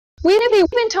We've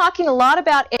been talking a lot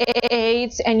about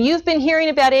AIDS, and you've been hearing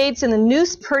about AIDS in the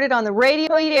news, heard it on the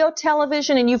radio,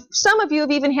 television, and some of you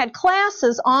have even had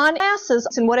classes on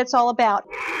and what it's all about.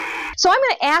 So I'm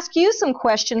going to ask you some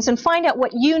questions and find out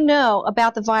what you know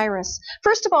about the virus.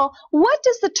 First of all, what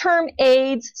does the term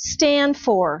AIDS stand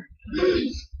for?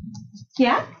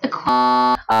 Yeah?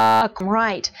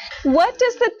 Right. What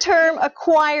does the term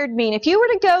acquired mean? If you were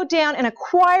to go down and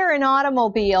acquire an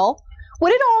automobile,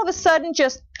 would it all of a sudden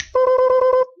just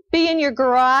be in your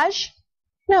garage?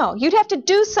 No, you'd have to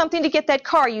do something to get that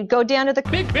car. You'd go down to the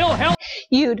Big Bill Help.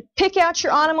 You'd pick out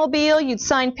your automobile, you'd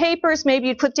sign papers, maybe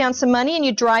you'd put down some money and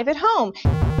you'd drive it home.